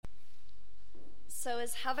So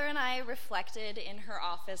as Heather and I reflected in her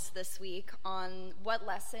office this week on what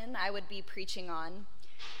lesson I would be preaching on,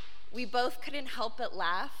 we both couldn't help but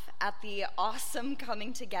laugh at the awesome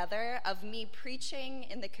coming together of me preaching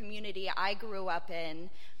in the community I grew up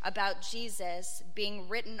in about Jesus being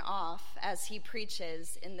written off as he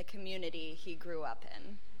preaches in the community he grew up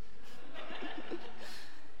in.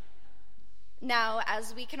 Now,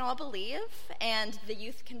 as we can all believe, and the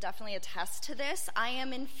youth can definitely attest to this, I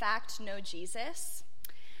am in fact no Jesus.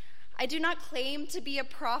 I do not claim to be a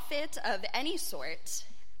prophet of any sort,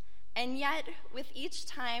 and yet with each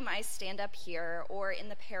time I stand up here or in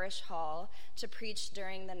the parish hall to preach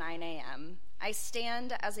during the 9 a.m., I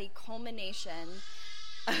stand as a culmination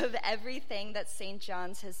of everything that St.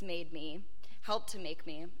 John's has helped to make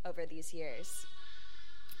me over these years.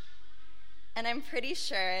 And I'm pretty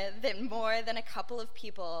sure that more than a couple of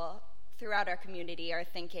people throughout our community are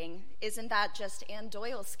thinking, isn't that just Ann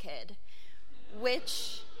Doyle's kid?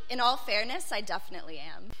 Which, in all fairness, I definitely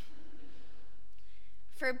am.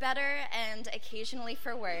 For better and occasionally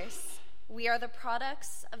for worse, we are the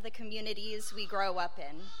products of the communities we grow up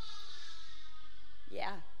in.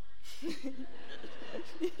 Yeah.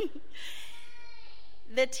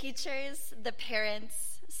 The teachers, the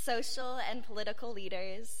parents, social and political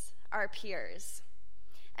leaders, our peers.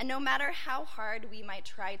 And no matter how hard we might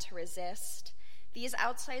try to resist, these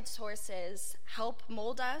outside sources help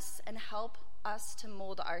mold us and help us to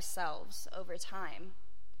mold ourselves over time.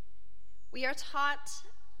 We are taught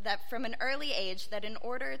that from an early age that in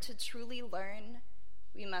order to truly learn,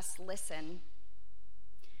 we must listen.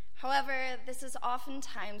 However, this is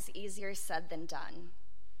oftentimes easier said than done.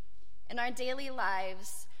 In our daily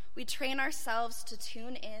lives, we train ourselves to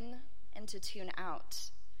tune in and to tune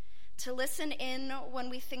out, to listen in when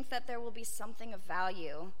we think that there will be something of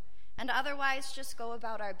value, and otherwise just go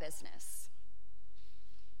about our business.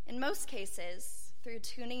 In most cases, through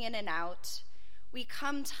tuning in and out, we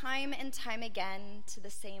come time and time again to the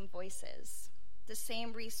same voices, the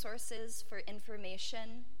same resources for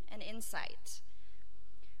information and insight.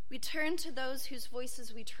 We turn to those whose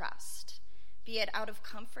voices we trust, be it out of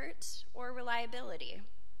comfort or reliability.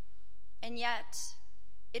 And yet,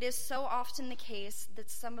 it is so often the case that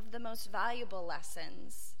some of the most valuable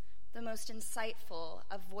lessons, the most insightful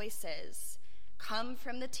of voices, come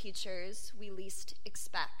from the teachers we least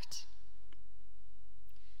expect.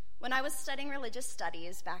 When I was studying religious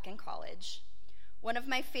studies back in college, one of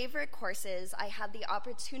my favorite courses I had the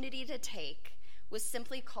opportunity to take was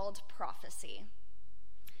simply called prophecy.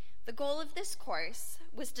 The goal of this course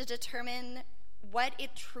was to determine what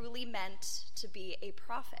it truly meant to be a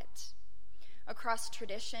prophet across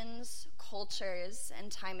traditions, cultures,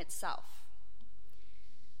 and time itself.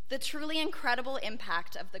 The truly incredible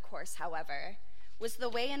impact of the course, however, was the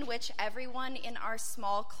way in which everyone in our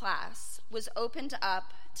small class was opened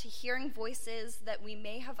up to hearing voices that we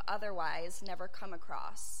may have otherwise never come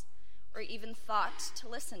across or even thought to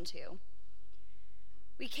listen to.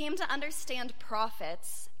 We came to understand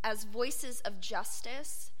prophets as voices of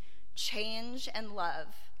justice, change, and love,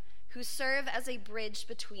 who serve as a bridge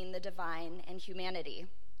between the divine and humanity.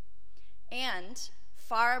 And,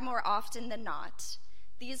 far more often than not,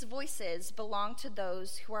 these voices belong to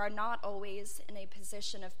those who are not always in a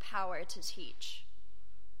position of power to teach.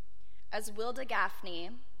 As Wilda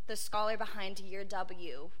Gaffney, the scholar behind Year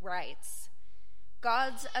W, writes,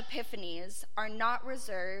 God's epiphanies are not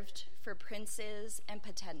reserved for princes and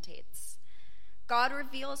potentates. God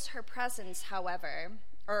reveals her presence, however,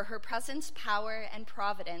 or her presence, power, and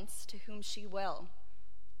providence to whom she will.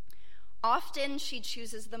 Often she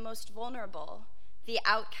chooses the most vulnerable, the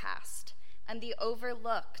outcast, and the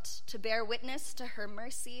overlooked to bear witness to her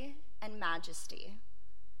mercy and majesty.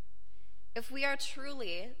 If we are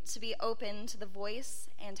truly to be open to the voice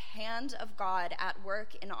and hand of God at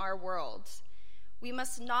work in our world, we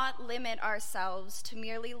must not limit ourselves to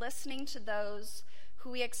merely listening to those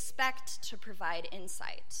who we expect to provide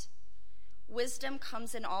insight. Wisdom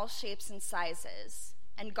comes in all shapes and sizes,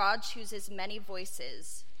 and God chooses many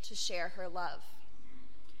voices to share her love.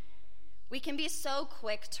 We can be so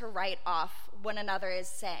quick to write off one another as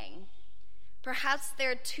saying, perhaps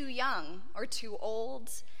they're too young or too old,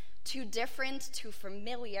 too different, too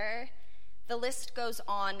familiar. The list goes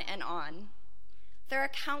on and on. There are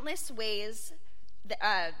countless ways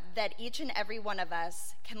that each and every one of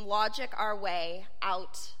us can logic our way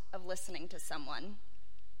out of listening to someone.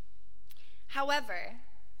 However,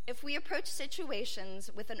 if we approach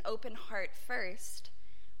situations with an open heart first,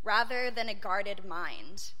 rather than a guarded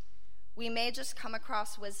mind, we may just come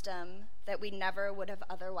across wisdom that we never would have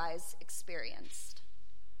otherwise experienced.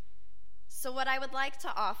 So what I would like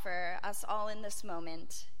to offer us all in this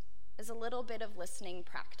moment is a little bit of listening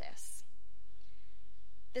practice.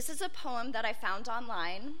 This is a poem that I found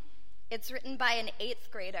online. It's written by an 8th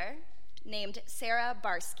grader named Sarah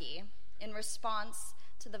Barsky in response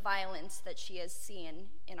to the violence that she has seen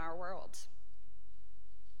in our world.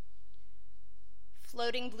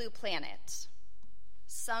 Floating blue planet.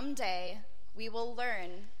 Someday we will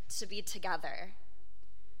learn to be together.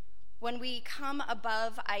 When we come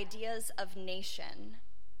above ideas of nation,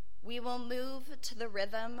 we will move to the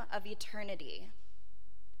rhythm of eternity.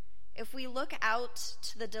 If we look out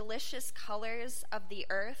to the delicious colors of the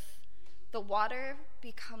earth, the water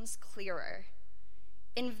becomes clearer,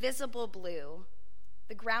 invisible blue,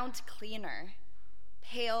 the ground cleaner,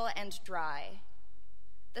 pale and dry,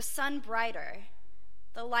 the sun brighter,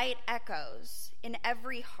 the light echoes in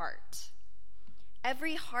every heart.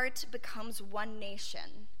 Every heart becomes one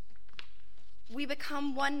nation. We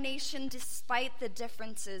become one nation despite the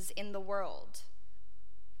differences in the world.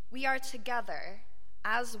 We are together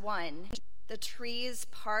as one, the trees,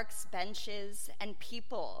 parks, benches, and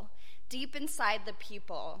people. Deep inside the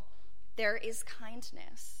people, there is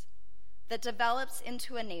kindness that develops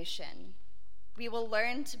into a nation. We will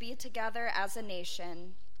learn to be together as a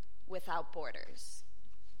nation without borders.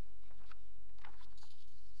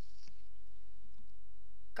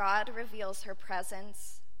 God reveals her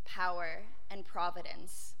presence, power, and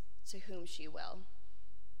providence to whom she will.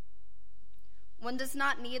 One does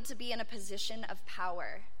not need to be in a position of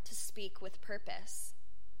power to speak with purpose.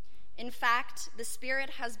 In fact, the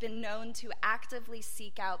Spirit has been known to actively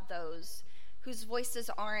seek out those whose voices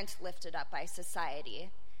aren't lifted up by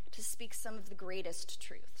society to speak some of the greatest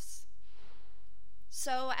truths.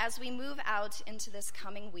 So, as we move out into this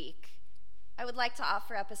coming week, I would like to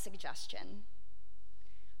offer up a suggestion.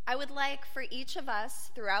 I would like for each of us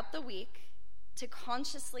throughout the week to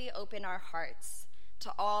consciously open our hearts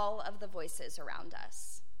to all of the voices around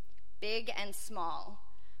us, big and small,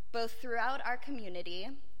 both throughout our community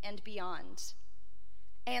and beyond,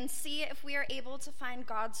 and see if we are able to find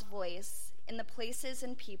God's voice in the places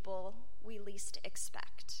and people we least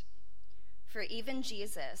expect. For even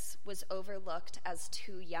Jesus was overlooked as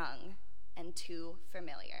too young and too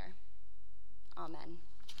familiar. Amen.